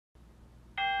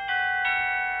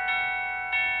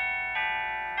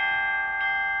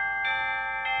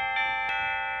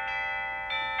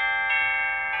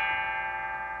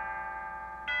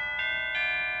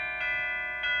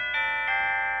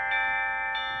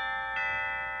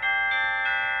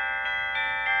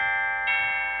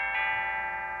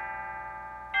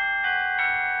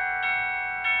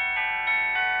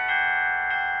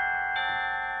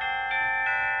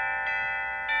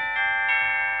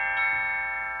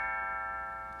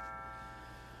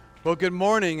Well, good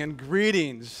morning and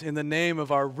greetings in the name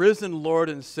of our risen Lord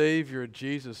and Savior,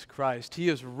 Jesus Christ. He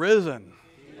is risen.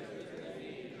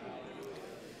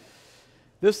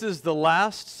 This is the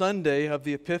last Sunday of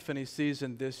the Epiphany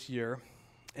season this year,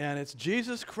 and it's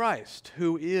Jesus Christ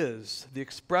who is the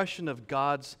expression of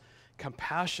God's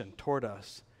compassion toward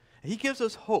us. He gives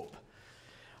us hope.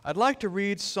 I'd like to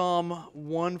read Psalm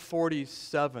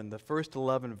 147, the first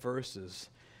 11 verses.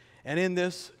 And in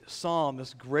this psalm,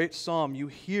 this great psalm, you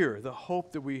hear the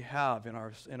hope that we have in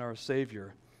our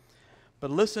Savior. But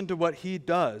listen to what he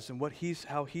does and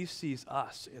how he sees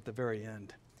us at the very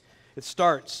end. It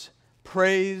starts,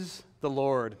 "Praise the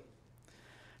Lord.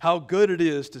 How good it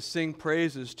is to sing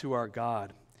praises to our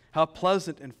God. How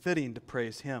pleasant and fitting to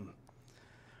praise him.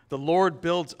 The Lord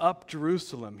builds up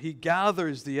Jerusalem. He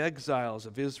gathers the exiles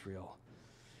of Israel.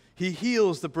 He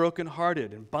heals the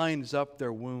brokenhearted and binds up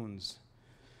their wounds.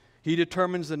 He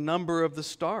determines the number of the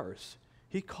stars.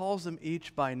 He calls them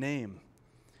each by name.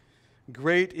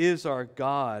 Great is our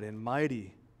God and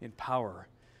mighty in power.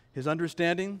 His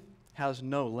understanding has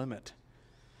no limit.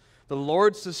 The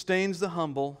Lord sustains the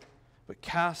humble, but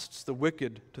casts the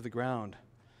wicked to the ground.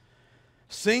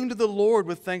 Sing to the Lord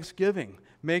with thanksgiving.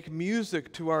 Make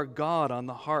music to our God on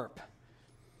the harp.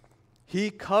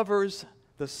 He covers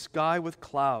the sky with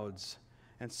clouds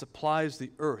and supplies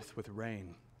the earth with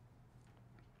rain.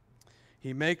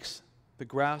 He makes the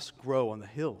grass grow on the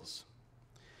hills.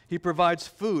 He provides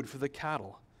food for the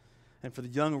cattle and for the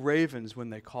young ravens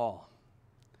when they call.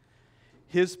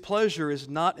 His pleasure is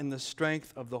not in the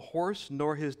strength of the horse,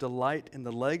 nor his delight in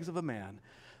the legs of a man.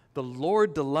 The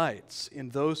Lord delights in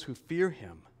those who fear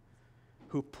him,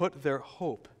 who put their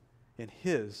hope in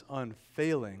his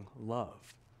unfailing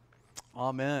love."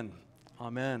 Amen.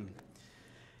 Amen.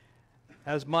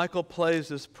 As Michael plays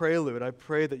this prelude, I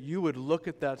pray that you would look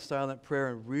at that silent prayer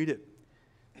and read it,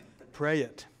 pray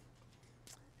it,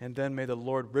 and then may the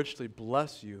Lord richly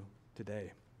bless you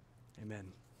today.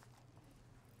 Amen.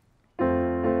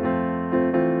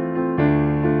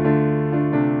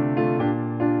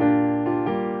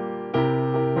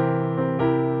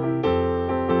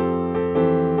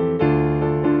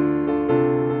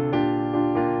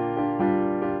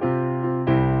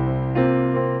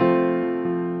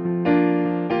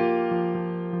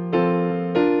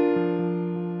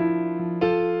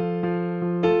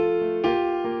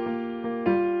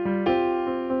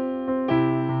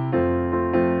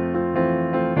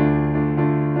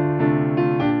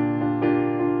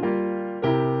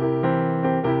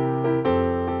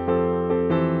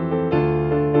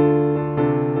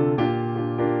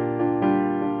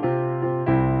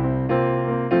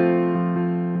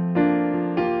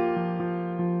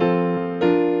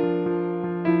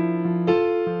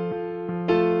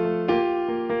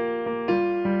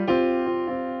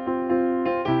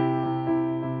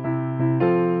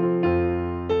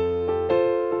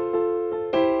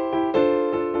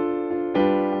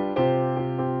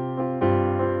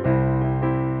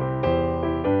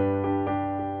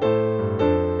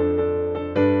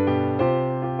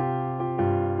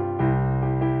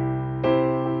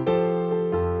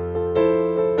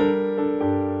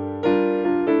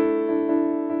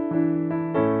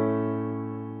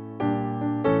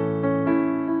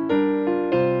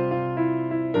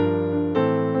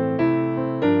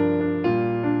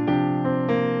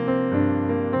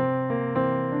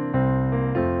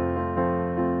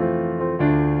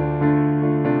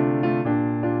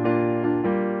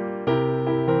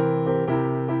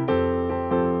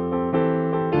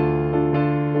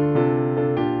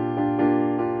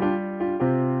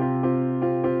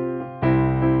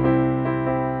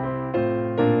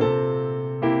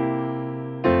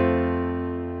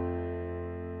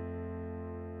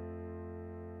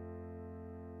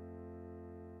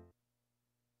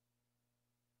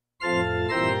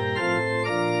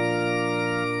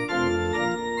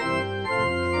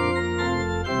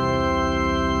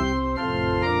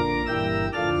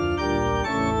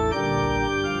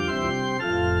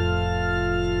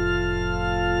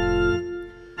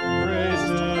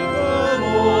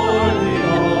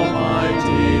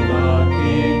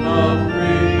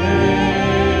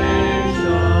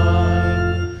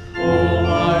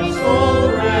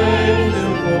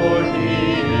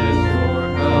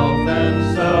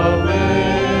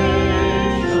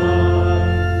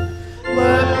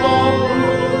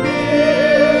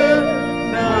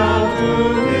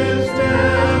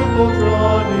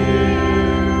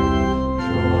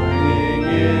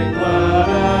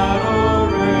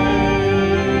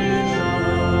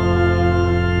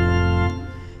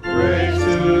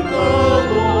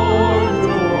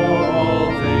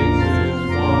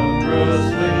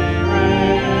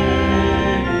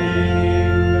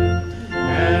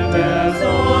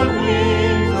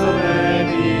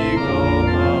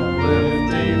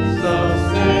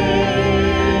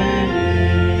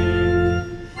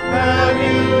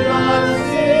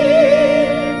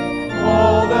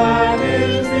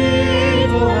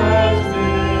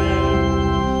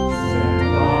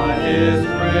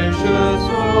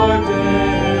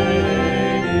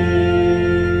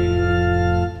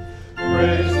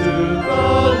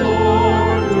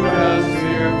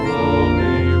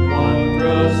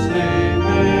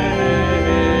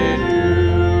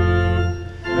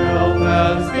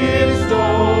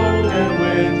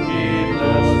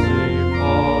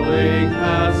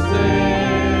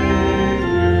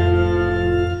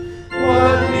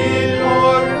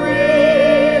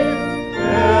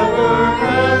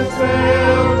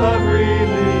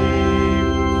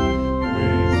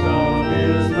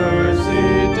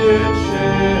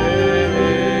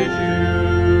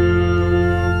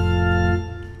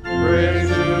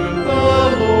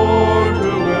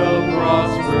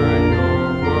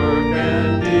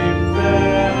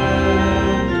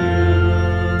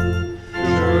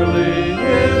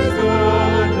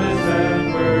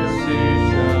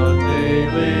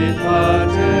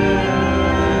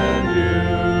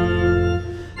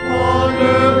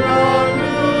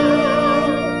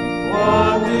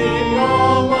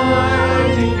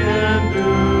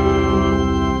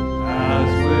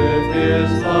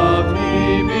 his love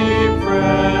he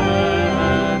befriends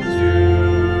you.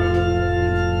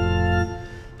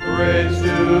 Praise to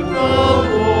the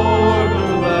Lord,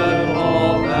 let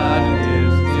all that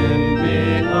is in me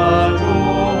adore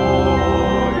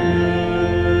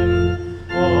him.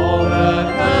 All that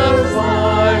has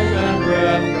life and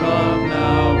breath, come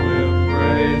now with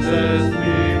praises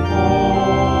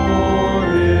before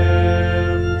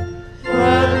him.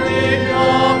 Gladly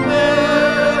come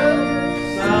then,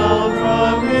 sound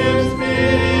from his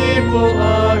people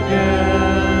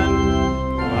again.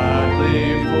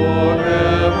 Gladly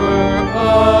forever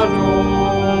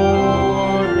adore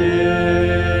him.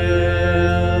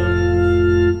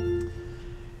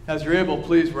 As you're able,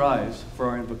 please rise for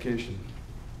our invocation.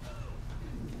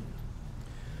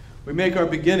 We make our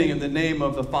beginning in the name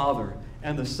of the Father,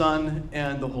 and the Son,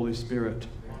 and the Holy Spirit.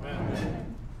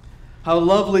 Amen. How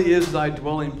lovely is thy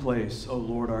dwelling place, O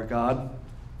Lord our God,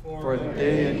 for a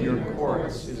day in your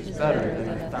courts is better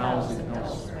than 1,000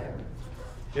 elsewhere.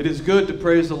 It is good to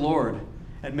praise the Lord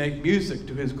and make music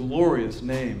to his glorious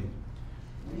name.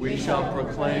 We shall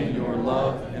proclaim your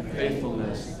love and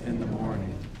faithfulness in the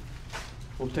morning.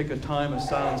 We'll take a time of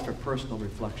silence for personal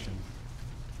reflection.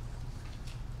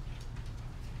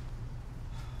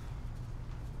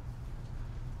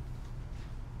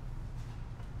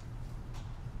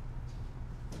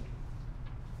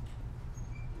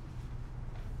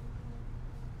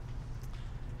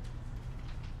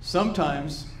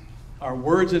 Sometimes our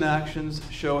words and actions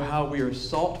show how we are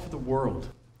salt for the world.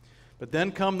 But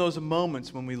then come those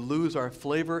moments when we lose our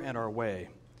flavor and our way.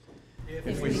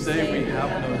 If we say we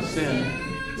have no sin,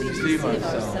 we deceive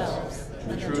ourselves,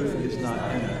 and the truth is not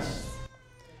in us.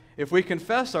 If we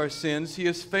confess our sins, he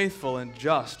is faithful and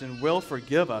just and will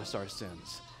forgive us our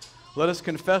sins. Let us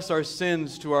confess our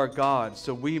sins to our God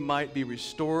so we might be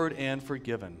restored and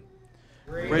forgiven.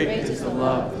 Great is the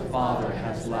love the Father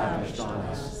has lavished on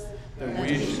us, that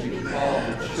we should be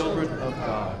called the children of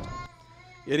God.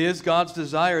 It is God's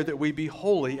desire that we be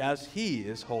holy as he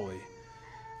is holy.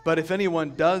 But if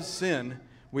anyone does sin,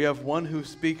 we have one who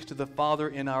speaks to the Father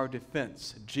in our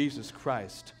defense, Jesus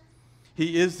Christ.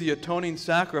 He is the atoning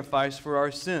sacrifice for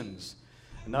our sins,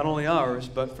 and not only ours,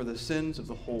 but for the sins of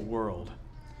the whole world.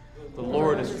 The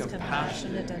Lord is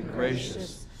compassionate and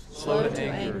gracious, slow to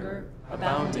anger,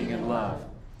 abounding in love.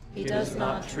 He does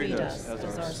not treat us as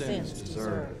our sins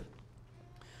deserve.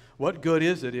 What good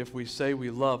is it if we say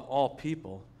we love all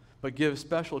people, but give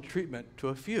special treatment to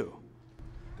a few?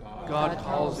 God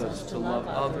calls us to love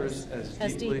others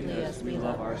as deeply as we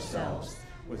love ourselves,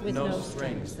 with no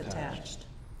strings attached.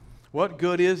 What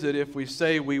good is it if we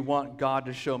say we want God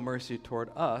to show mercy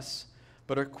toward us,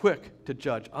 but are quick to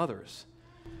judge others?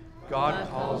 God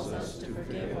calls us to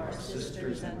forgive our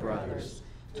sisters and brothers,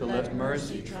 to let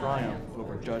mercy triumph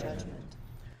over judgment.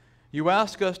 You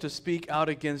ask us to speak out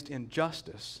against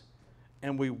injustice,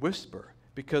 and we whisper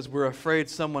because we're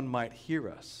afraid someone might hear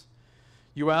us.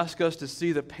 You ask us to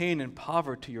see the pain and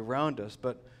poverty around us,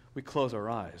 but we close our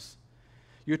eyes.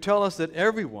 You tell us that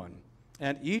everyone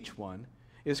and each one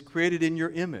is created in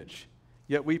your image,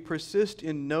 yet we persist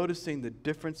in noticing the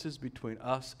differences between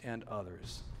us and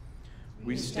others.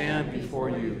 We stand before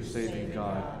you, saving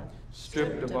God,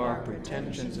 stripped of our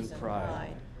pretensions and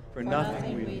pride, for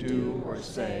nothing we do or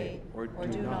say or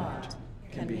do not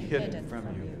can be hidden from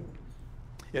you.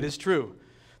 It is true,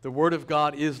 the Word of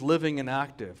God is living and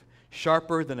active,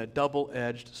 sharper than a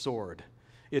double-edged sword.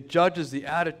 It judges the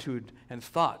attitude and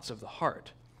thoughts of the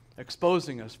heart,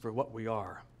 exposing us for what we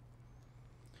are.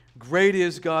 Great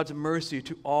is God's mercy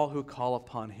to all who call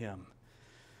upon him.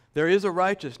 There is a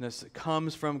righteousness that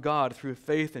comes from God through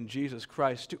faith in Jesus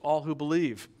Christ to all who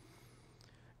believe.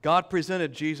 God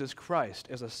presented Jesus Christ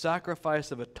as a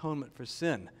sacrifice of atonement for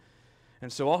sin, and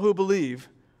so all who believe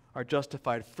are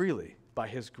justified freely by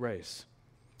his grace.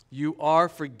 You are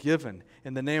forgiven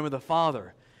in the name of the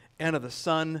Father, and of the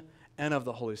Son, and of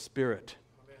the Holy Spirit.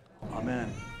 Amen.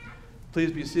 Amen.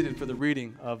 Please be seated for the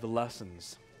reading of the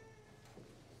lessons.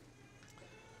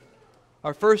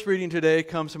 Our first reading today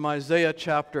comes from Isaiah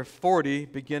chapter 40,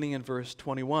 beginning in verse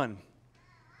 21.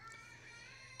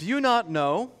 Do you not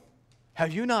know?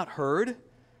 Have you not heard?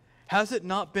 Has it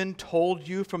not been told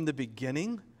you from the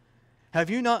beginning? Have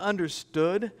you not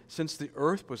understood since the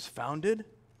earth was founded?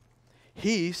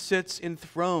 He sits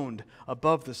enthroned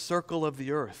above the circle of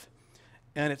the earth,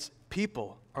 and its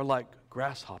people are like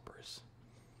grasshoppers.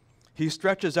 He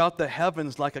stretches out the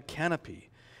heavens like a canopy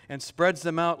and spreads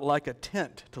them out like a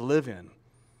tent to live in.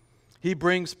 He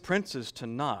brings princes to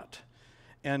naught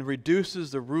and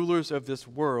reduces the rulers of this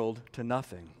world to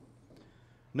nothing.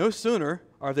 No sooner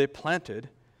are they planted,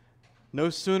 no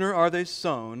sooner are they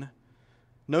sown,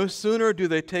 No sooner do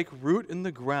they take root in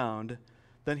the ground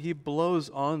than he blows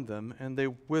on them and they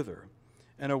wither,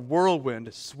 and a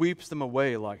whirlwind sweeps them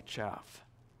away like chaff.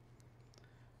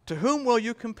 To whom will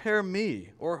you compare me,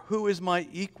 or who is my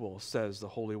equal, says the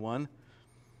Holy One?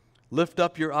 Lift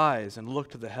up your eyes and look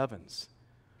to the heavens.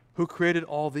 Who created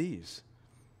all these?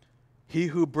 He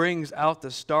who brings out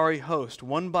the starry host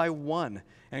one by one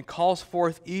and calls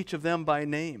forth each of them by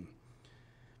name.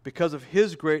 Because of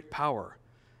his great power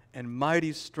and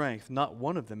mighty strength, not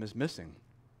one of them is missing.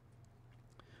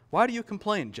 Why do you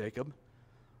complain, Jacob?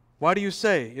 Why do you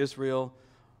say, Israel,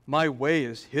 my way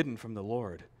is hidden from the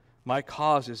Lord? My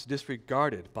cause is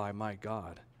disregarded by my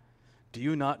God. Do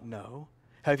you not know?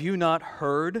 Have you not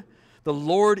heard? The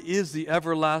Lord is the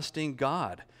everlasting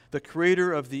God, the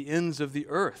creator of the ends of the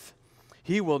earth.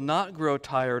 He will not grow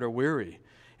tired or weary,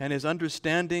 and his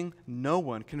understanding no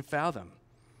one can fathom.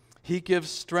 He gives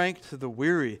strength to the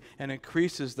weary and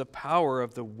increases the power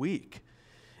of the weak.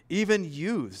 Even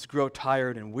youths grow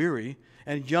tired and weary,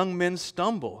 and young men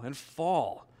stumble and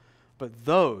fall. But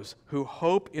those who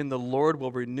hope in the Lord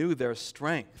will renew their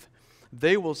strength.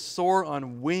 They will soar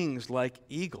on wings like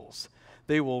eagles.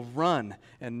 They will run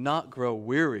and not grow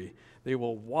weary. They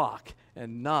will walk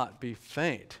and not be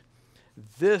faint.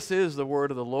 This is the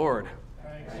word of the Lord.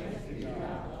 Thanks be to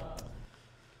God.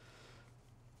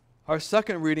 Our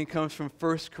second reading comes from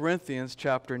 1 Corinthians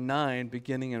chapter 9,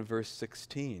 beginning in verse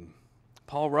 16.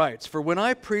 Paul writes, "For when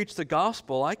I preach the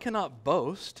gospel, I cannot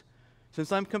boast,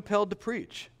 since I'm compelled to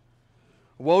preach.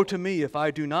 Woe to me if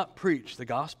I do not preach the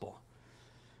gospel.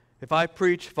 If I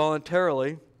preach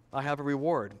voluntarily, I have a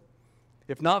reward.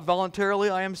 If not voluntarily,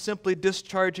 I am simply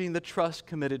discharging the trust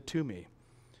committed to me.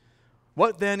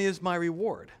 What then is my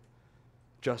reward?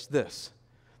 Just this,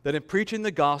 that in preaching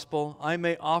the gospel, I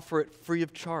may offer it free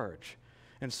of charge,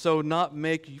 and so not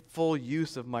make full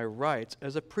use of my rights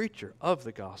as a preacher of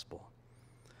the gospel.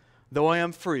 Though I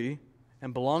am free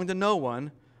and belong to no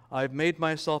one, I have made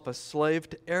myself a slave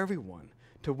to everyone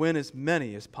to win as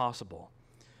many as possible.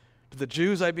 To the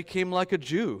Jews I became like a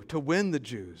Jew to win the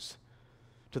Jews.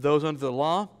 To those under the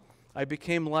law, I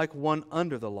became like one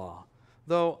under the law,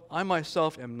 though I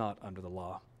myself am not under the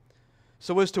law,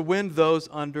 so as to win those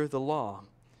under the law.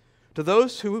 To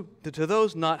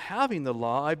those not having the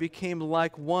law, I became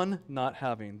like one not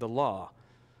having the law,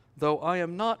 though I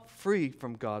am not free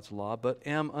from God's law, but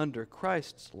am under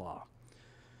Christ's law,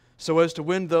 so as to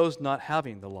win those not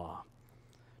having the law.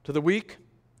 To the weak,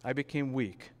 I became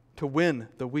weak, to win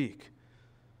the weak.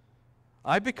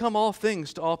 I become all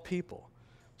things to all people,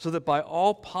 so that by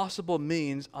all possible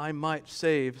means I might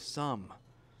save some.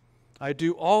 I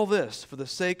do all this for the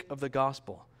sake of the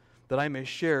gospel, that I may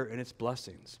share in its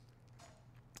blessings.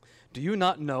 Do you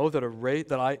not know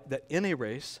that in a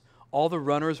race all the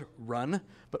runners run,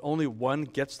 but only one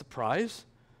gets the prize?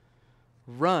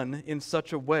 Run in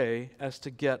such a way as to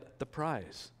get the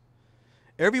prize.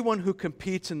 Everyone who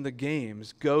competes in the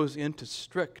games goes into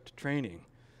strict training.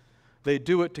 They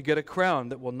do it to get a crown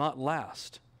that will not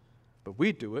last, but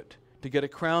we do it to get a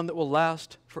crown that will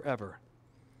last forever.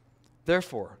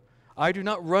 Therefore, I do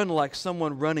not run like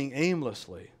someone running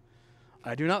aimlessly.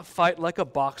 I do not fight like a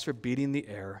boxer beating the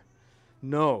air.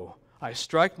 No, I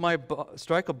strike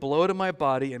a blow to my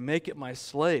body and make it my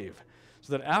slave,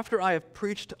 so that after I have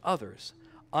preached to others,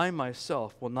 I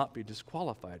myself will not be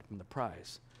disqualified from the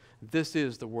prize. This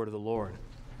is the word of the Lord.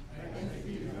 Thanks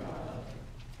be to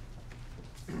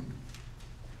God.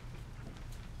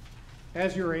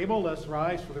 As you're able, let's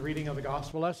rise for the reading of the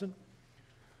gospel lesson.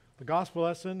 The gospel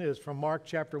lesson is from Mark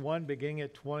chapter 1, beginning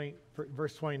at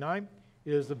verse 29.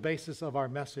 It is the basis of our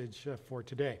message for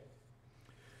today.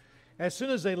 As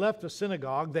soon as they left the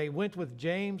synagogue, they went with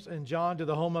James and John to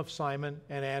the home of Simon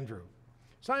and Andrew.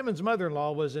 Simon's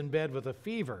mother-in-law was in bed with a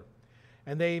fever,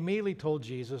 and they immediately told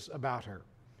Jesus about her.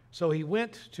 So he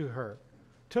went to her,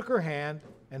 took her hand,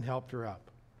 and helped her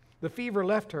up. The fever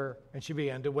left her, and she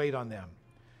began to wait on them.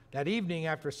 That evening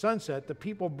after sunset, the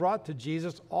people brought to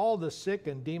Jesus all the sick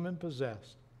and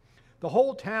demon-possessed. The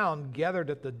whole town gathered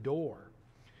at the door,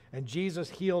 and Jesus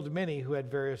healed many who had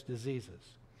various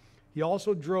diseases. He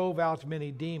also drove out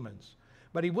many demons,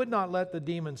 but he would not let the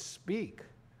demons speak,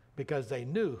 because they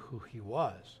knew who he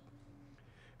was.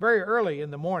 Very early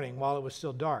in the morning, while it was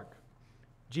still dark,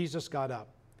 Jesus got up,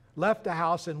 left the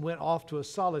house, and went off to a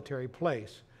solitary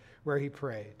place where he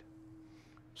prayed.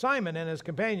 Simon and his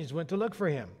companions went to look for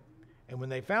him, and when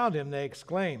they found him, they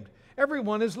exclaimed,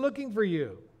 "Everyone is looking for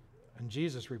you." And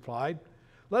Jesus replied,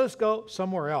 "Let us go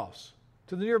somewhere else,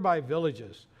 to the nearby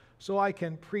villages, so I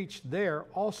can preach there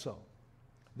also.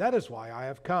 That is why I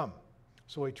have come."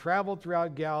 So he traveled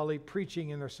throughout Galilee, preaching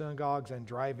in their synagogues and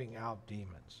driving out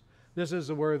demons. This is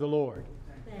the word of the Lord.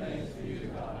 Thanks be to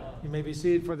God. You may be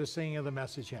seated for the singing of the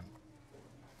message hymn.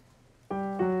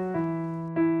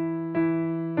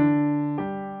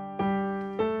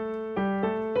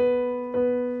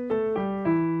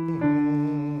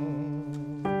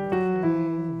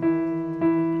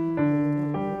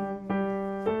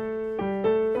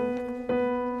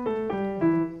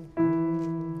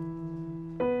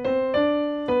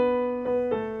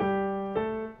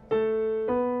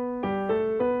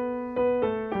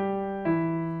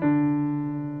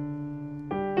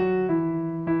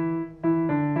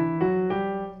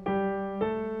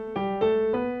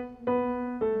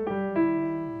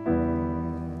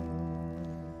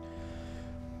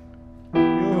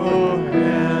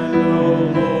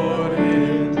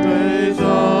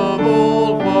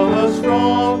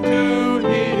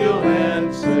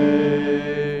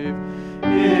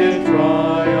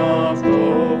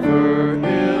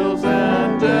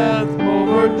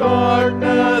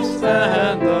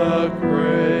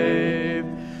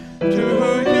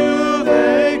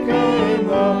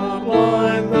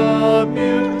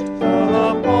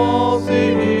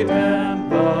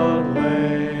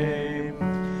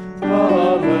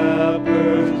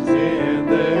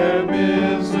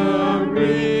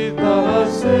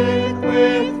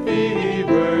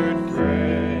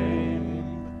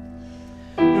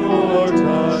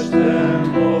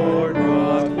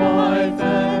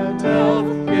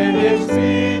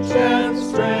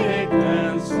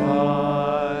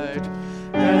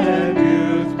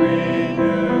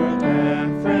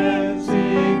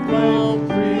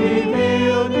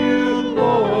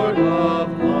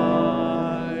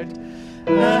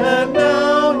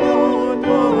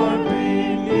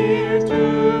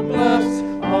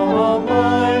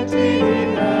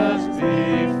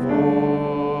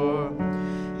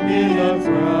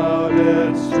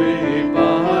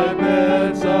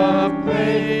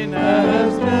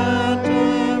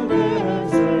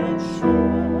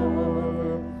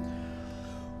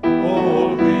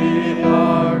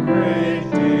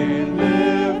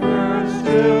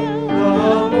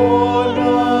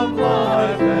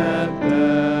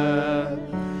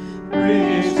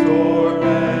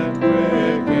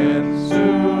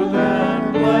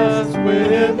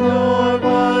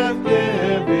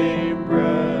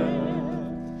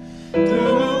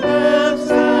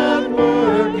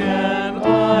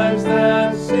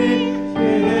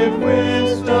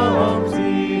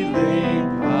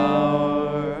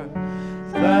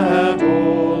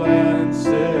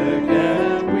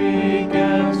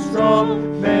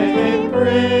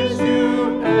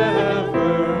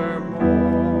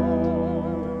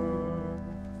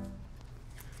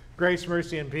 Grace,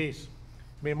 mercy, and peace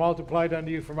be multiplied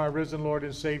unto you from our risen Lord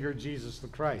and Savior, Jesus the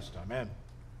Christ. Amen.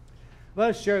 Let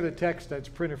us share the text that's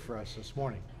printed for us this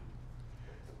morning.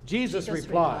 Jesus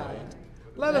replied,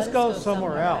 "Let us go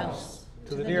somewhere else,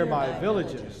 to the nearby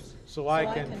villages, so I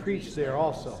can preach there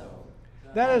also.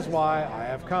 That is why I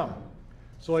have come."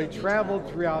 So he traveled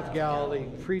throughout Galilee,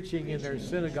 preaching in their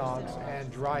synagogues and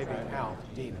driving out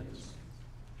demons.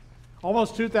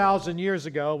 Almost 2,000 years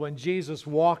ago, when Jesus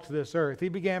walked this earth, he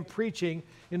began preaching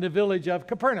in the village of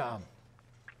Capernaum.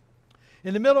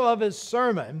 In the middle of his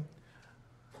sermon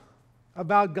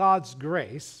about God's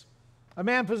grace, a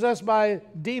man possessed by a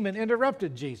demon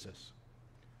interrupted Jesus.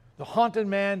 The haunted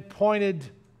man pointed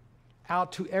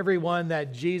out to everyone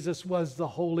that Jesus was the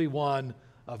Holy One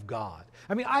of God.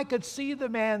 I mean, I could see the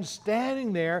man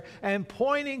standing there and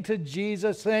pointing to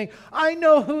Jesus saying, "I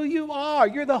know who you are.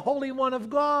 You're the Holy One of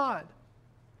God.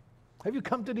 Have you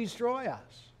come to destroy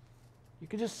us?" You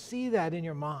could just see that in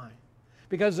your mind,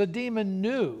 because the demon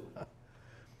knew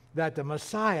that the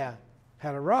Messiah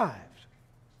had arrived.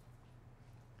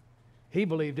 He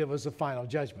believed it was the final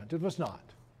judgment. It was not.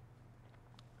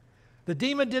 The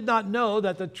demon did not know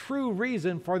that the true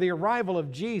reason for the arrival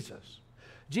of Jesus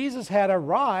had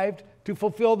arrived to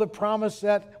fulfill the promise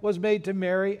that was made to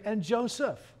Mary and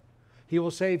Joseph. He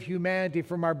will save humanity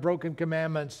from our broken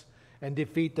commandments and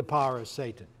defeat the power of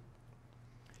Satan.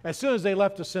 As soon as they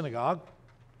left the synagogue,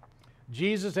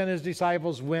 Jesus and his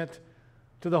disciples went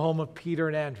to the home of Peter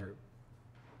and Andrew.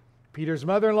 Peter's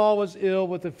mother-in-law was ill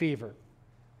with a fever.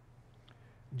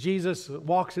 Jesus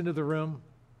walks into the room,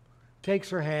 takes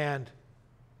her hand,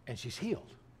 and she's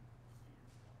healed.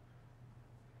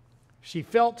 She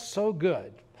felt so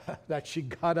good that she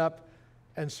got up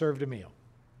and served a meal.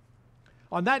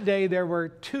 On that day, there were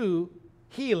 2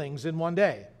 healings in one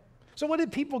day. So what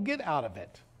did people get out of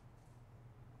it?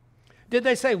 Did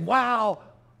they say, "Wow,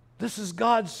 this is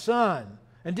God's Son"?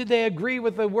 And did they agree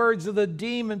with the words of the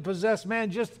demon-possessed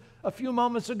man just a few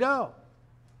moments ago?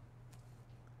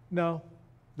 No,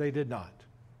 they did not.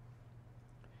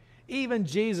 Even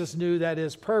Jesus knew that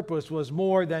his purpose was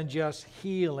more than just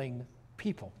healing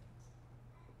people.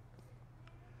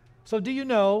 So do you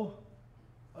know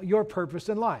your purpose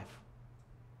in life?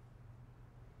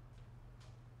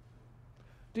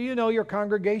 Do you know your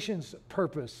congregation's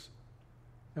purpose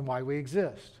and why we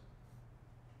exist?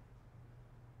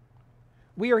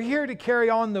 We are here to carry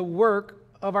on the work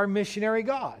of our missionary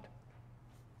God.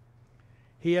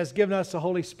 He has given us the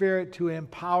Holy Spirit to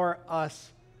empower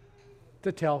us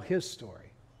to tell His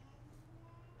story.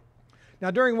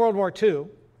 Now, during World War II,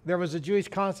 there was a Jewish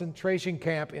concentration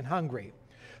camp in Hungary.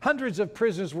 Hundreds of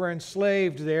prisoners were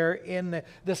enslaved there in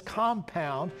this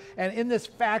compound, and in this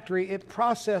factory, it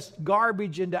processed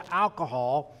garbage into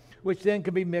alcohol, which then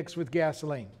could be mixed with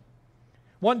gasoline.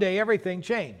 One day, everything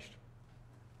changed.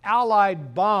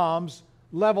 Allied bombs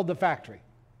leveled the factory.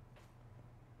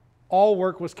 All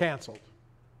work was canceled.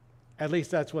 At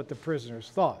least that's what the prisoners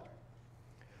thought.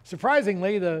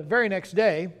 Surprisingly, the very next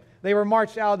day, they were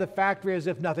marched out of the factory as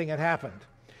if nothing had happened.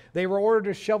 They were ordered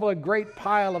to shovel a great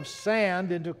pile of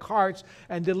sand into carts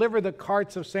and deliver the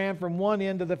carts of sand from one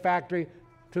end of the factory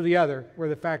to the other, where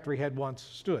the factory had once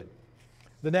stood.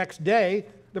 The next day,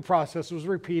 the process was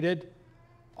repeated,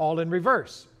 all in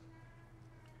reverse.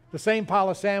 The same pile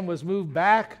of sand was moved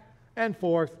back and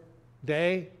forth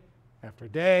day after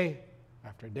day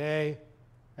after day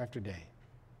after day.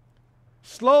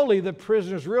 Slowly, the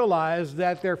prisoners realized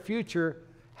that their future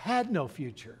had no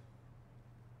future.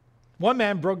 One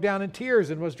man broke down in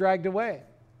tears and was dragged away.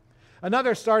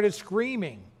 Another started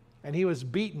screaming, and he was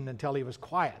beaten until he was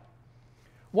quiet.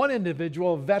 One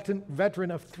individual, a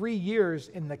veteran of 3 years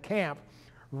in the camp,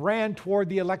 ran toward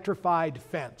the electrified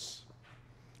fence.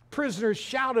 Prisoners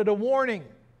shouted a warning.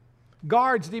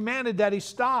 Guards demanded that he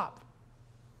stop.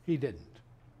 He didn't.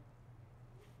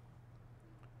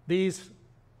 These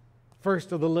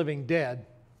first of the living dead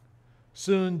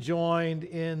soon joined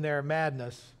in their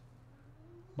madness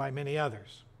by many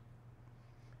others.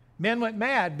 Men went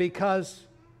mad because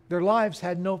their lives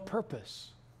had no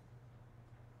purpose.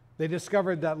 They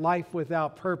discovered that life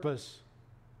without purpose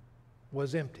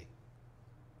was empty.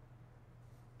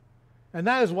 And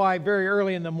that is why very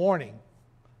early in the morning,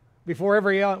 before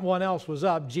everyone else was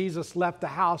up, Jesus left the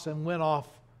house and went off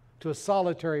to a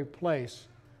solitary place,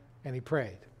 and he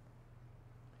prayed.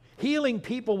 Healing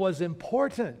people was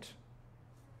important,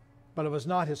 but it was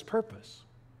not his purpose.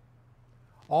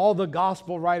 All the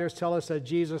gospel writers tell us that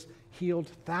Jesus healed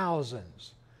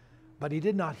thousands, but he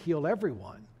did not heal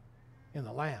everyone in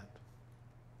the land.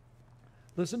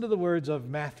 Listen to the words of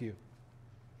Matthew.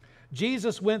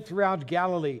 Jesus went throughout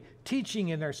Galilee, teaching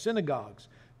in their synagogues,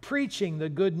 preaching the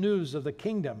good news of the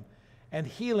kingdom, and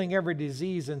healing every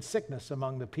disease and sickness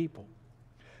among the people.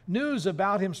 News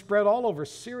about him spread all over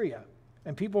Syria,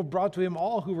 and people brought to him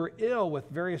all who were ill with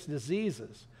various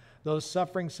diseases, those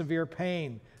suffering severe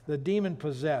pain, the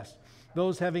demon-possessed,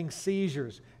 those having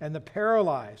seizures, and the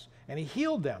paralyzed, and he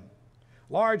healed them.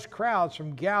 Large crowds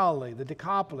from Galilee, the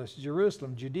Decapolis,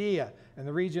 Jerusalem, Judea, and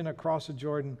the region across the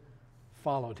Jordan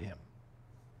followed him.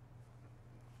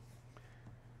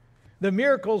 The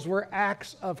miracles were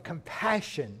acts of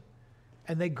compassion,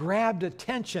 and they grabbed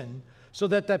attention so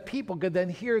that the people could then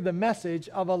hear the message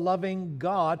of a loving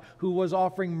God who was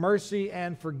offering mercy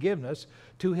and forgiveness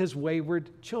to his wayward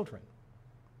children.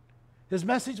 His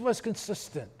message was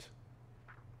consistent.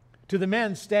 To the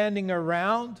men standing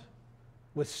around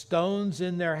with stones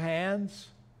in their hands,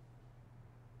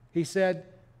 he said,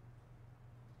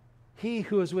 "He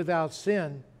who is without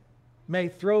sin may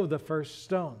throw the first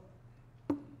stone."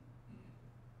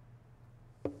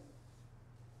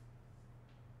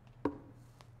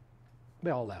 They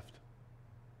all left.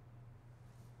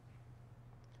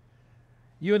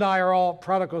 You and I are all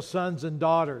prodigal sons and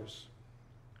daughters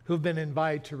who've been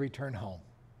invited to return home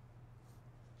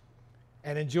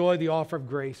and enjoy the offer of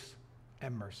grace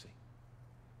and mercy.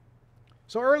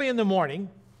 So early in the morning,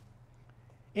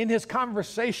 in his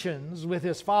conversations with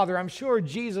his Father, I'm sure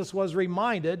Jesus was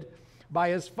reminded by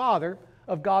his Father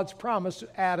of God's promise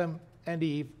to Adam and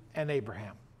Eve and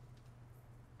Abraham.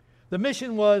 The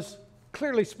mission was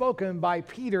clearly spoken by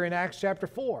Peter in Acts chapter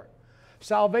 4.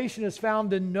 Salvation is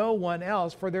found in no one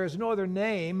else, for there is no other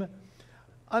name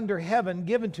under heaven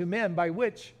given to men by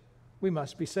which we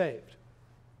must be saved.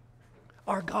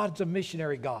 Our God's a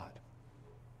missionary God.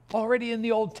 Already in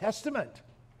the Old Testament,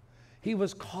 he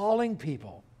was calling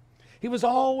people. He was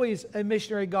always a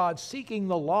missionary God, seeking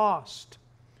the lost,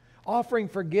 offering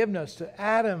forgiveness to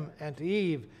Adam and to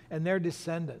Eve and their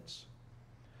descendants.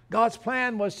 God's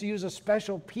plan was to use a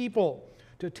special people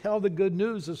to tell the good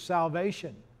news of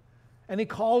salvation. And he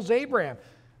calls Abraham.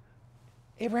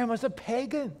 Abraham was a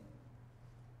pagan.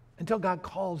 until God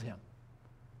called him.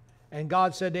 And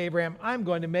God said to Abraham, I'm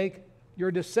going to make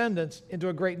your descendants into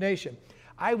a great nation.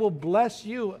 I will bless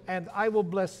you and I will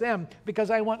bless them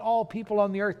because I want all people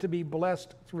on the earth to be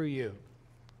blessed through you.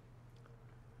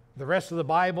 The rest of the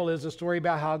Bible is a story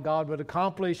about how God would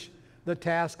accomplish the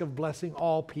task of blessing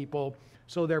all people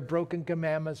so their broken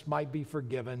commandments might be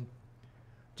forgiven,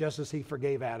 just as he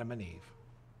forgave Adam and Eve.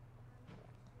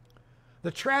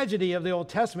 The tragedy of the Old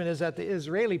Testament is that the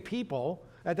Israeli people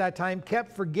at that time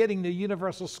kept forgetting the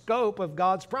universal scope of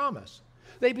God's promise.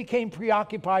 They became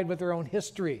preoccupied with their own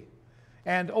history.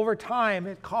 And over time,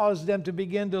 it caused them to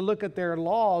begin to look at their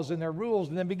laws and their rules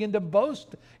and then begin to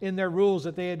boast in their rules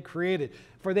that they had created.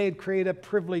 For they had created a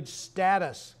privileged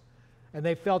status, and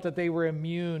they felt that they were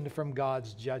immune from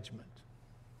God's judgment.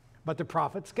 But the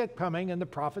prophets kept coming, and the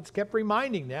prophets kept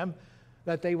reminding them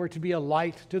that they were to be a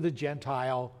light to the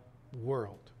Gentile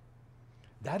world.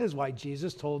 That is why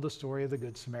Jesus told the story of the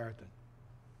Good Samaritan.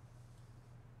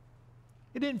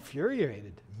 It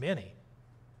infuriated many,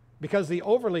 because the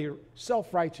overly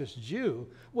self-righteous Jew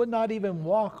would not even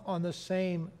walk on the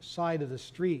same side of the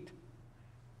street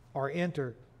or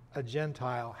enter a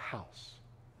Gentile house.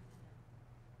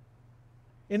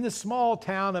 In the small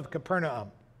town of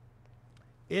Capernaum,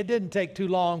 it didn't take too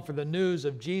long for the news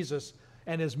of Jesus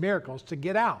and his miracles to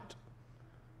get out.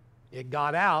 It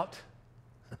got out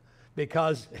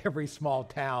because every small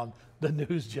town, the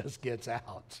news just gets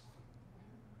out.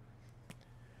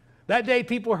 That day,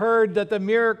 people heard that the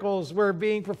miracles were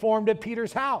being performed at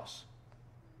Peter's house.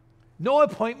 No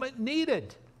appointment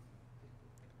needed.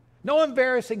 No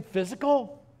embarrassing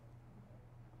physical.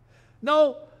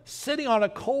 No sitting on a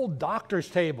cold doctor's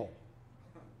table,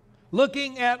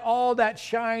 looking at all that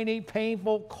shiny,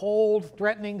 painful, cold,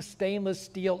 threatening stainless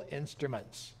steel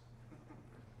instruments.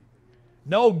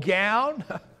 No gown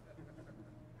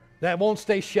that won't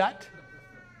stay shut.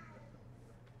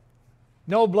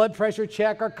 No blood pressure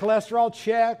check or cholesterol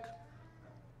check.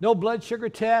 No blood sugar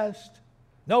test.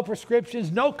 No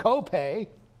prescriptions. No copay.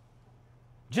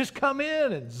 Just come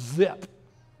in and zip.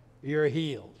 You're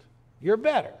healed. You're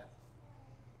better.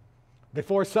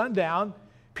 Before sundown,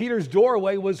 Peter's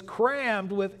doorway was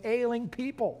crammed with ailing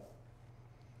people.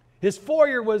 His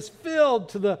foyer was filled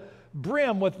to the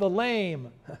brim with the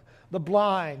lame, the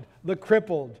blind, the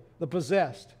crippled, the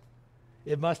possessed.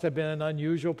 It must have been an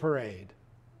unusual parade.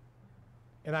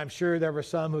 And I'm sure there were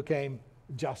some who came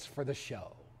just for the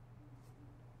show.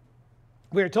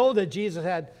 We are told that Jesus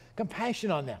had compassion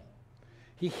on them.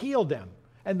 He healed them,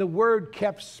 and the word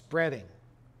kept spreading.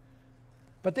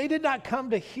 But they did not come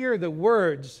to hear the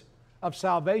words of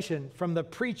salvation from the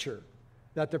preacher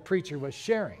that the preacher was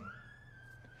sharing.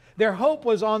 Their hope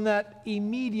was on that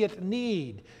immediate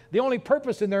need. The only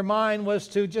purpose in their mind was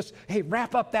to just,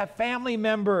 wrap up that family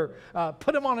member,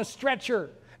 put him on a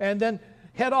stretcher, and then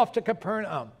head off to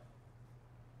Capernaum.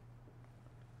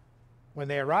 When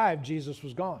they arrived, Jesus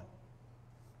was gone.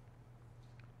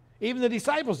 Even the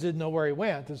disciples didn't know where he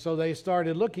went, and so they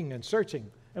started looking and searching.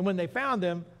 And when they found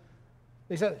him,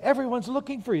 they said, everyone's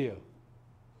looking for you.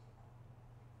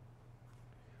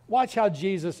 Watch how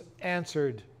Jesus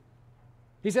answered.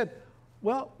 He said,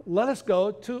 well, let us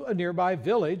go to a nearby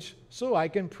village so I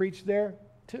can preach there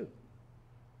too.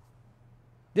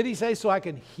 Did he say so I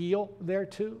can heal there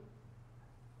too?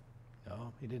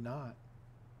 No, he did not.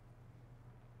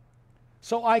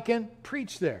 So I can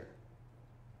preach there.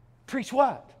 Preach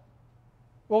what?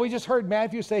 Well, we just heard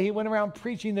Matthew say he went around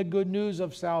preaching the good news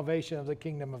of salvation of the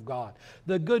kingdom of God.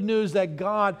 The good news that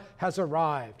God has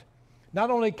arrived. Not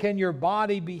only can your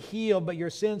body be healed, but your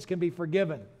sins can be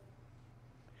forgiven.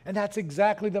 And that's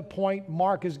exactly the point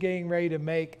Mark is getting ready to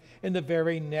make in the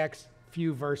very next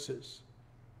few verses.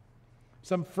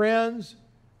 Some friends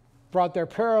brought their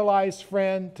paralyzed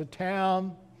friend to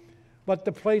town, but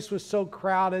the place was so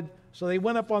crowded, so they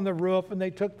went up on the roof and they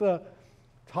took the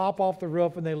top off the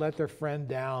roof and they let their friend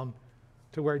down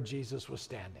to where Jesus was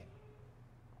standing.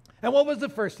 And what was the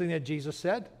first thing that Jesus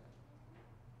said?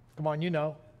 Come on, you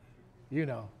know.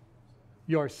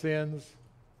 Your sins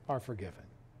are forgiven.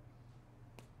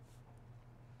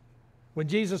 When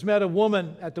Jesus met a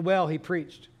woman at the well, he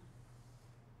preached.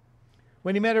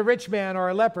 When he met a rich man or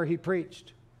a leper, he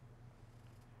preached.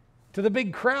 To the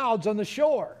big crowds on the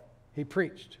shore, he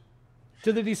preached.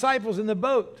 To the disciples in the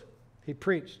boat, he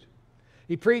preached.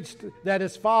 He preached that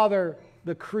his Father,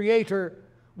 the Creator,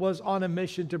 was on a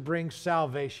mission to bring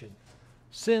salvation,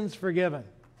 sins forgiven,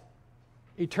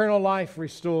 eternal life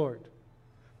restored,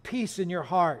 peace in your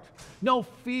heart, no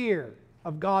fear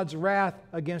of God's wrath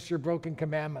against your broken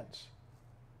commandments,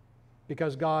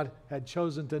 because God had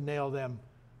chosen to nail them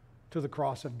to the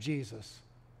cross of Jesus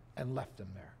and left them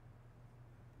there.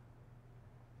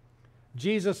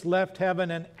 Jesus left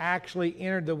heaven and actually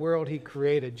entered the world he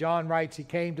created. John writes, he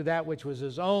came to that which was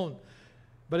his own,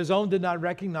 but his own did not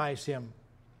recognize him.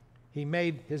 He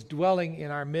made his dwelling in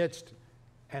our midst,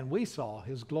 and we saw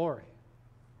his glory.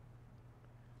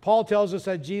 Paul tells us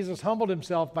that Jesus humbled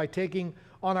himself by taking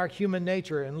on our human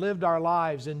nature and lived our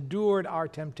lives, endured our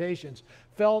temptations,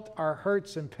 felt our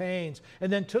hurts and pains,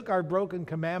 and then took our broken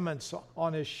commandments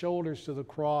on his shoulders to the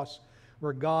cross,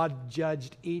 where God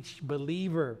judged each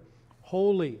believer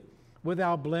holy,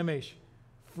 without blemish,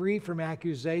 free from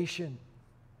accusation,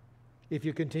 if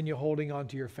you continue holding on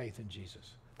to your faith in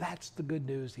Jesus. That's the good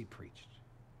news he preached.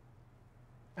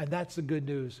 And that's the good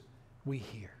news we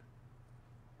hear.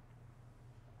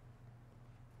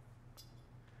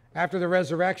 After the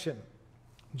resurrection,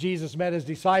 Jesus met his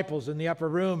disciples in the upper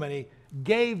room and he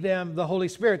gave them the Holy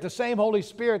Spirit, the same Holy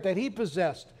Spirit that he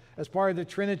possessed as part of the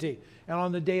Trinity. And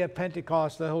on the day of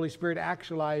Pentecost, the Holy Spirit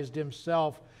actualized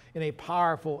himself in a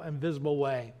powerful and visible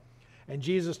way. And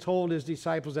Jesus told his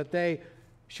disciples that they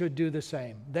should do the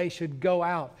same. They should go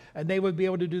out and they would be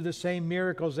able to do the same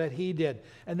miracles that he did.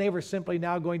 And they were simply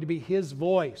now going to be his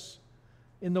voice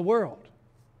in the world.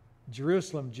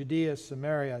 Jerusalem, Judea,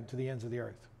 Samaria, and to the ends of the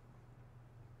earth.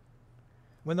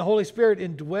 When the Holy Spirit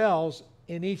indwells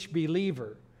in each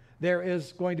believer, there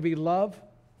is going to be love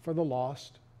for the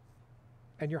lost,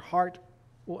 and your heart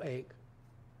will ache.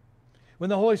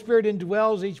 When the Holy Spirit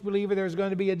indwells each believer, there's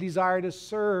going to be a desire to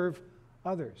serve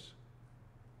others.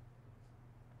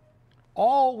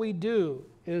 All we do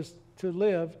is to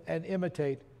live and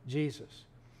imitate Jesus.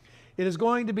 It is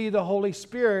going to be the Holy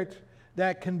Spirit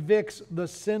that convicts the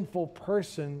sinful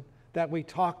person that we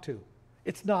talk to.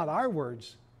 It's not our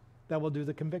words that will do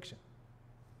the conviction.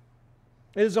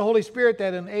 It is the Holy Spirit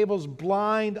that enables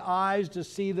blind eyes to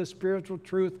see the spiritual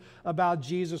truth about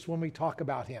Jesus when we talk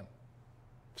about him.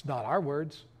 It's not our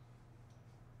words.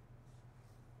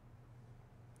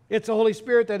 It's the Holy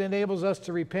Spirit that enables us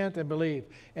to repent and believe.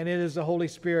 And it is the Holy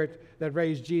Spirit that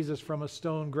raised Jesus from a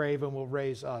stone grave and will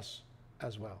raise us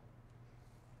as well.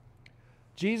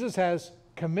 Jesus has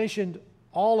commissioned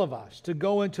all of us to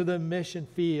go into the mission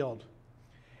field.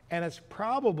 And it's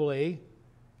probably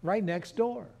right next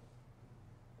door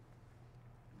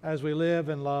as we live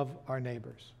and love our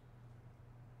neighbors.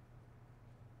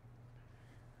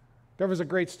 There was a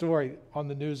great story on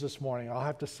the news this morning. I'll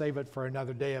have to save it for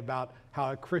another day about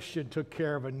how a Christian took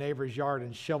care of a neighbor's yard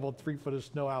and shoveled 3 foot of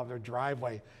snow out of their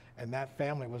driveway, and that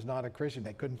family was not a Christian.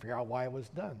 They couldn't figure out why it was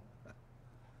done.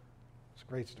 It's a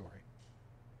great story.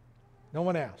 No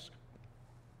one asked.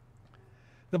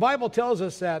 The Bible tells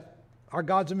us that our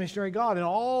God's a missionary God, and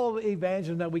all the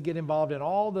evangelism that we get involved in,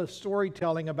 all the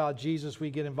storytelling about Jesus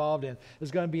we get involved in,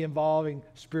 is going to be involving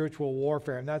spiritual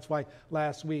warfare. And that's why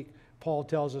last week Paul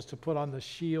tells us to put on the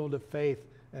shield of faith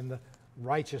and the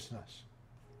righteousness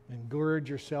and gird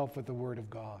yourself with the word of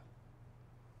God.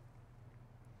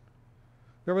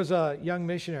 There was a young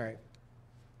missionary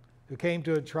who came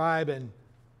to a tribe in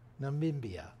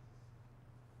Namibia.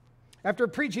 After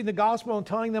preaching the gospel and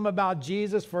telling them about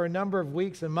Jesus for a number of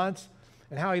weeks and months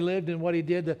and how he lived and what he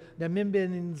did, the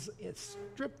Namibians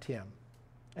stripped him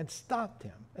and stopped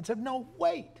him and said, "No,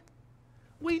 wait.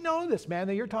 We know this man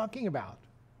that you're talking about.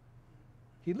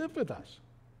 He lived with us."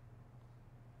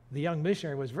 The young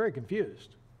missionary was very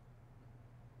confused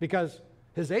because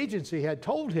his agency had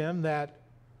told him that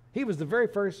he was the very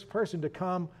first person to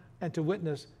come and to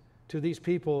witness to these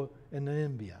people in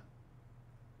Namibia.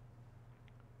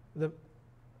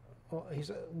 He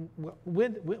said,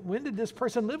 when did this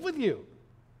person live with you?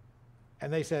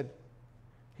 And they said,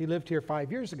 he lived here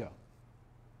 5 years ago.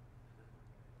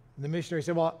 And the missionary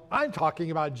said, well, I'm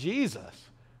talking about Jesus,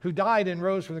 who died and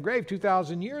rose from the grave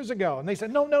 2,000 years ago. And they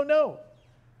said, no.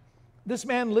 This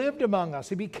man lived among us.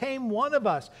 He became one of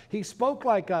us. He spoke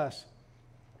like us.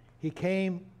 He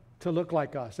came to look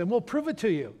like us. And we'll prove it to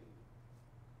you.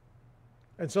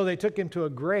 And so they took him to a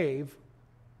grave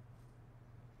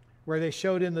where they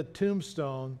showed him the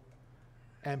tombstone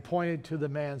and pointed to the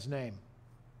man's name.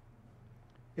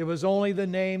 It was only the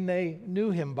name they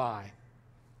knew him by,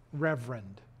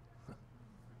 Reverend.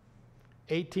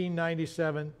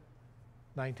 1897,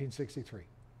 1963.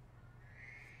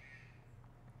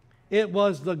 It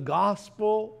was the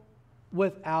gospel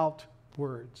without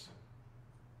words.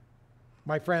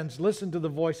 My friends, listen to the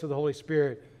voice of the Holy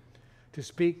Spirit to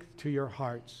speak to your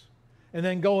hearts. And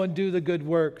then go and do the good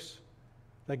works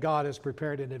that God has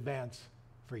prepared in advance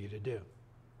for you to do.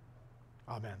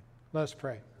 Amen. Let us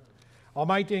pray.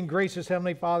 Almighty and gracious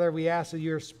Heavenly Father, we ask that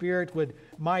your Spirit would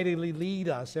mightily lead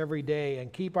us every day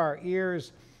and keep our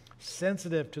ears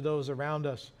sensitive to those around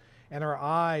us and our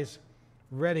eyes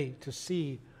ready to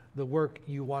see the work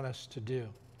you want us to do.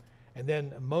 And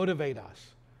then motivate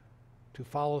us to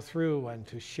follow through and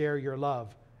to share your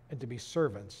love and to be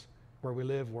servants where we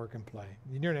live, work, and play.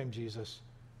 In your name, Jesus,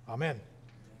 amen.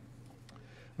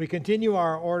 We continue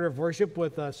our order of worship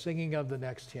with singing of the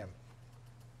next hymn.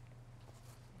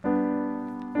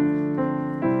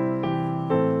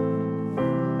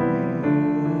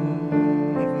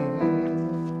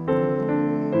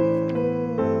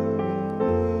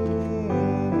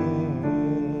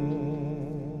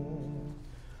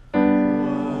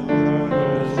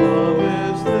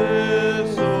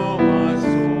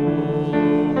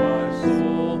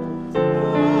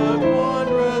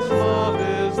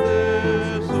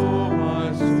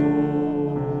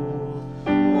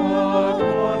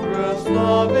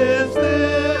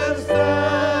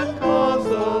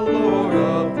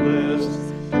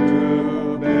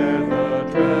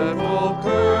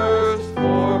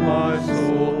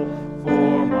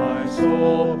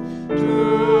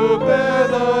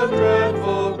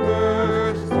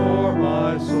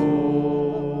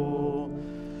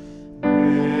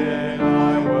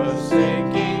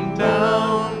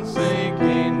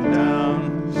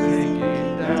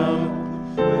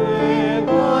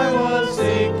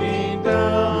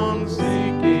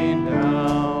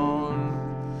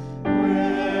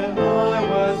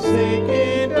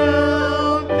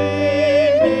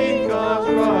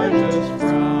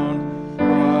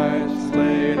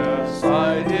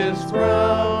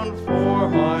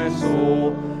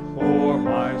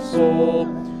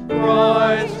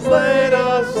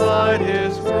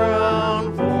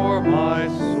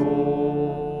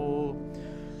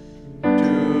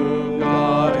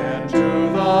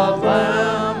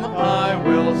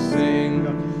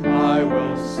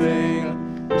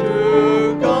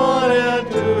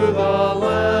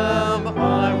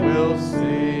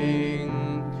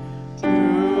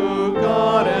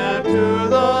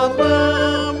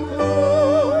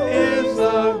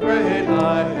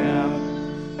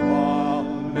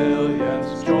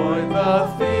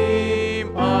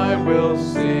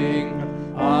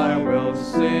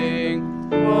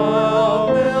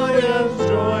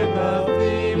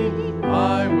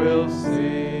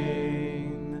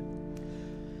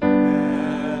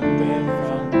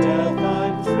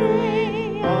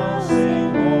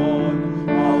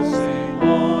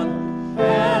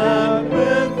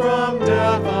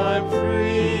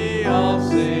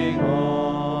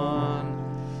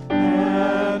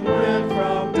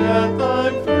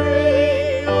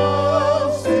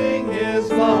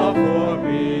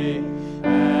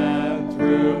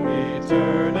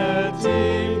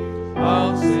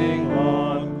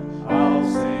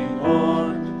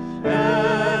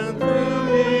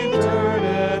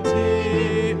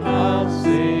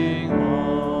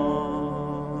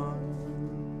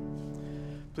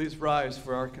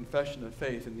 For our confession of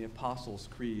faith in the Apostles'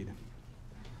 Creed.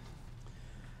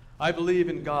 I believe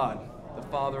in God, the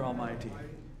Father Almighty,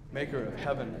 maker of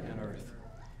heaven and earth,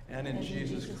 and in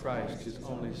Jesus Christ, his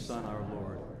only Son, our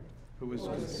Lord, who was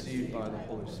conceived by the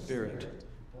Holy Spirit,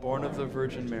 born of the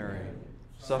Virgin Mary,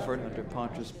 suffered under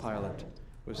Pontius Pilate,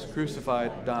 was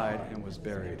crucified, died, and was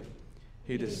buried.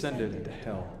 He descended into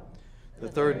hell. The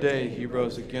third day he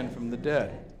rose again from the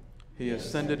dead. He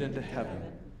ascended into heaven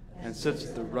and sits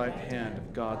at the right hand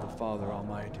of God the Father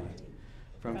Almighty.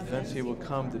 From thence he will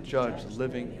come to judge the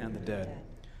living and the dead.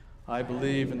 I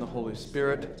believe in the Holy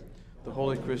Spirit, the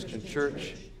holy Christian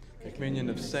Church, the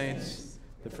communion of saints,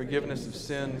 the forgiveness of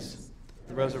sins,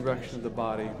 the resurrection of the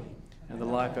body, and the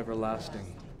life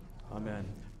everlasting. Amen.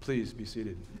 Please be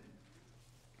seated.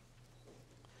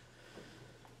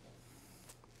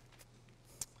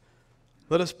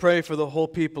 Let us pray for the whole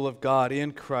people of God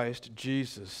in Christ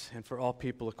Jesus and for all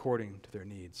people according to their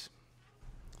needs.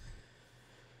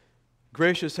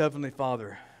 Gracious Heavenly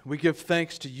Father, we give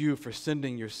thanks to you for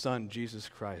sending your Son, Jesus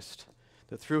Christ,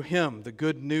 that through him the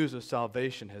good news of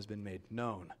salvation has been made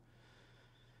known.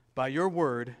 By your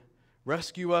word,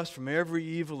 rescue us from every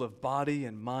evil of body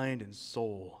and mind and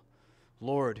soul.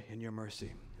 Lord, in your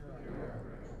mercy.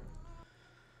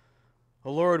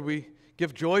 O Lord, we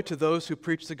give joy to those who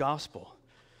preach the gospel,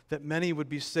 that many would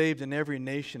be saved in every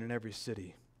nation and every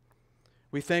city.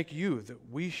 We thank you that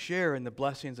we share in the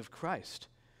blessings of Christ,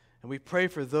 and we pray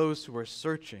for those who are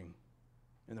searching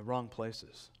in the wrong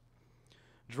places.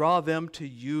 Draw them to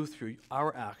you through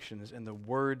our actions and the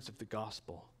words of the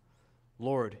gospel.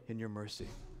 Lord, in your mercy.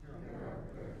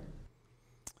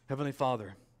 Heavenly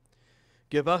Father,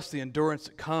 give us the endurance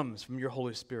that comes from your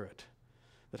Holy Spirit,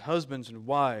 that husbands and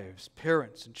wives,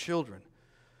 parents and children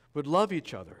would love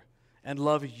each other and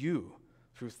love you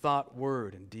through thought,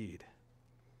 word, and deed.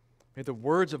 May the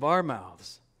words of our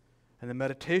mouths and the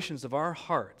meditations of our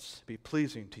hearts be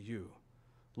pleasing to you,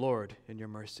 Lord, in your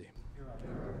mercy.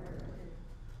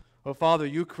 Oh, Father,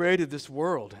 you created this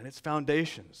world and its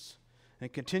foundations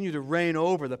and continue to reign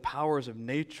over the powers of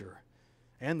nature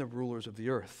and the rulers of the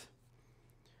earth.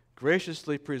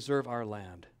 Graciously preserve our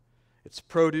land, its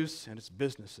produce and its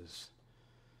businesses.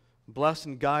 Bless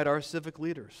and guide our civic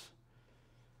leaders.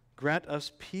 Grant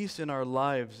us peace in our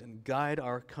lives and guide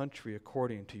our country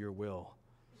according to your will.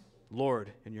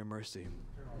 Lord, in your mercy.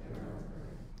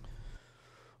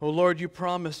 O Lord, you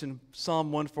promise in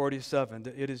Psalm 147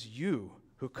 that it is you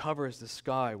who covers the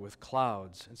sky with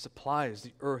clouds and supplies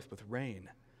the earth with rain.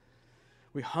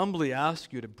 We humbly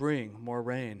ask you to bring more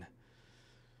rain,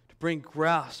 to bring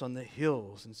grass on the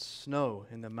hills and snow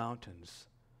in the mountains.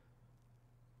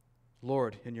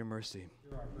 Lord, in your mercy.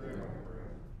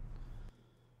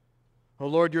 O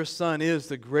Lord, your Son is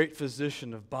the great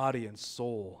physician of body and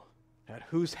soul, at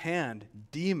whose hand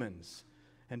demons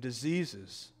and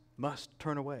diseases must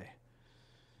turn away.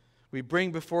 We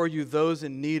bring before you those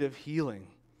in need of healing,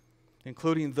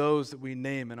 including those that we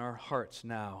name in our hearts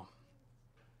now.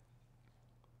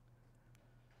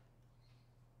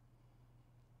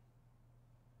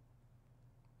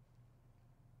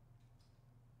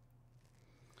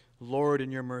 Lord,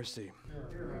 in your mercy.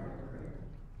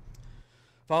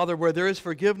 Father, where there is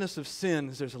forgiveness of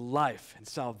sins, there's life and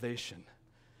salvation.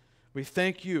 We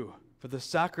thank you for the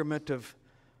sacrament of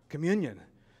communion,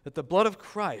 that the blood of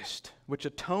Christ, which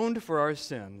atoned for our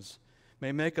sins,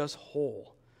 may make us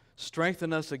whole,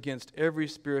 strengthen us against every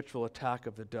spiritual attack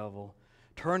of the devil,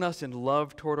 turn us in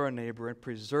love toward our neighbor, and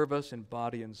preserve us in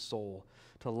body and soul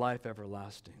to life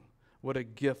everlasting. What a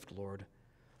gift, Lord.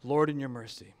 Lord, in your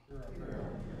mercy.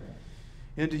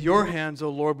 Into your hands, O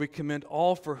Lord, we commend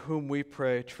all for whom we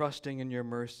pray, trusting in your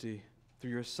mercy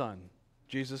through your Son,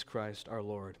 Jesus Christ, our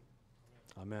Lord.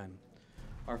 Amen.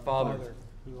 Our Father,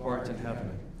 who art in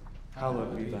heaven,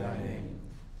 hallowed be thy name.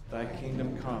 Thy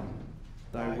kingdom come,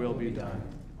 thy will be done,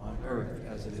 on earth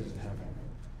as it is in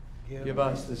heaven. Give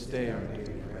us this day our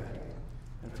daily bread,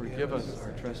 and forgive us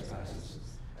our trespasses,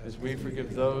 as we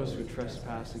forgive those who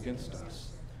trespass against us.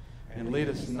 And lead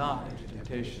us not into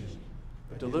temptation,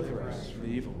 but deliver us from the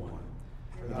evil one.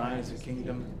 For thine is the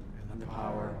kingdom, and the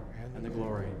power, and the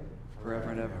glory,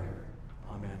 forever and ever.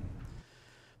 Amen.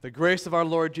 The grace of our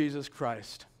Lord Jesus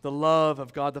Christ, the love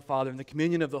of God the Father, and the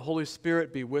communion of the Holy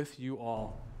Spirit be with you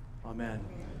all. Amen.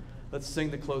 Let's sing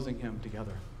the closing hymn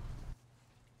together.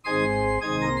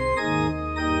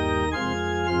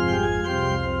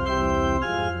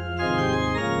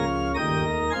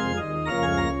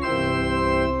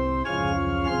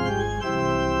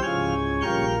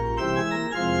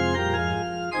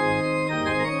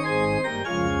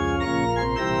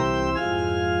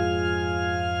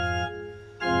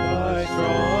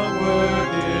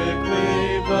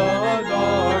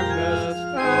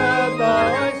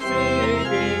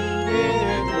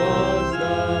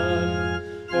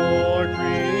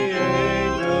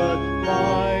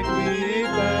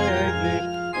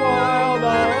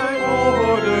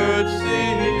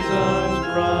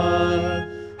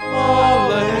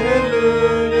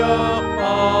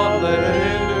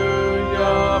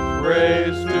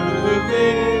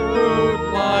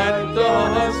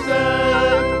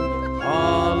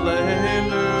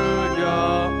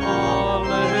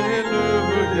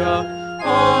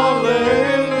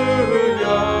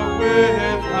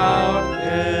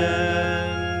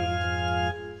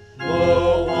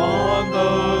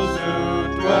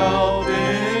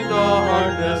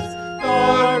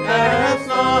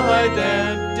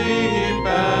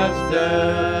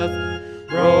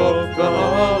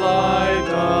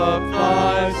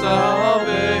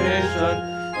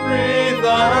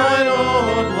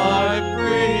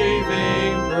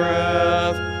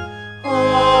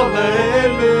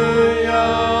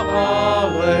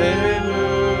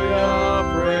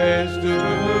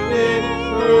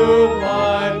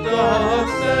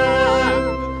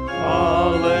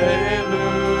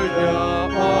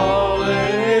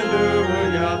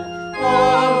 Alleluia,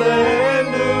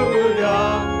 alleluia.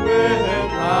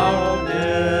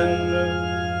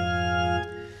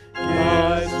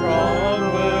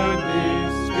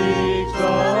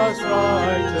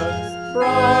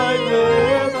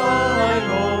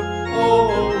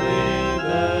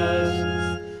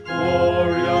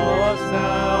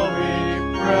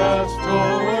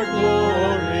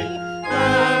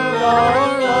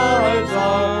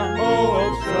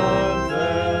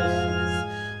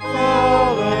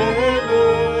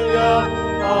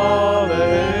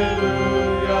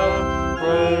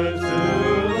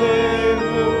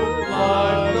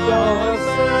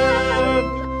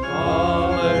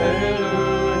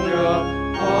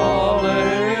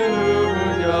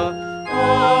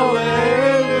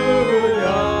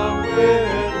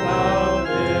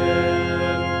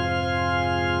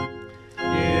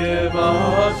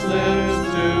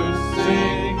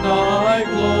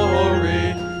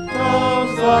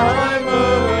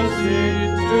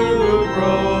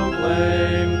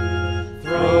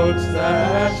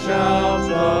 shout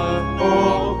the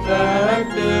hope that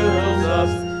fills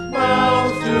us,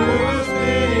 mouths to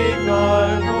speak thy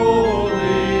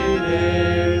holy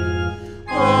name.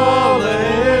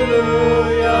 Alleluia,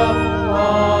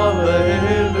 alleluia,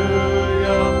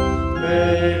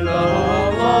 may the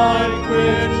light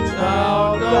which thou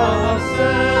dost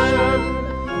send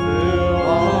fill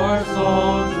our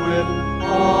songs with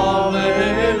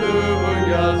alleluias,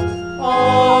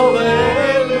 alleluias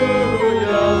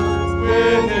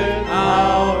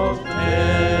without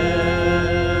end.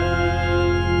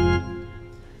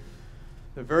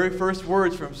 The very first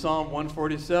words from Psalm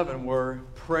 147 were,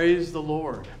 praise the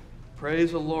Lord.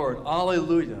 Praise the Lord.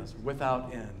 Alleluias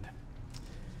without end.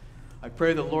 I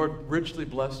pray the Lord richly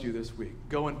bless you this week.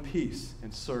 Go in peace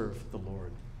and serve the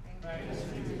Lord. Thanks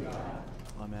be to God.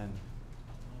 Amen.